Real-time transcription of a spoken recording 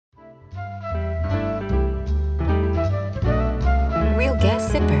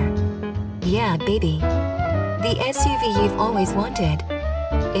out, baby. The SUV you've always wanted.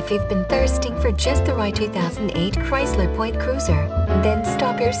 If you've been thirsting for just the right 2008 Chrysler Point Cruiser, then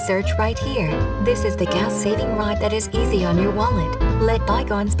stop your search right here. This is the gas-saving ride that is easy on your wallet. Let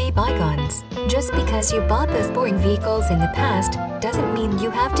bygones be bygones. Just because you bought those boring vehicles in the past, doesn't mean you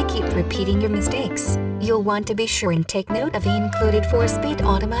have to keep repeating your mistakes. You'll want to be sure and take note of the included 4-speed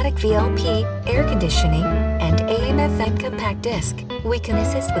automatic VLP, air conditioning, and AM/FM compact disc. We can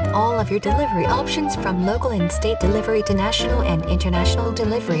assist with all of your delivery options from local and state delivery to national and international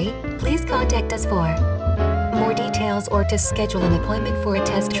delivery. Please contact us for more details or to schedule an appointment for a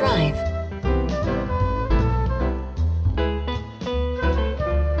test drive.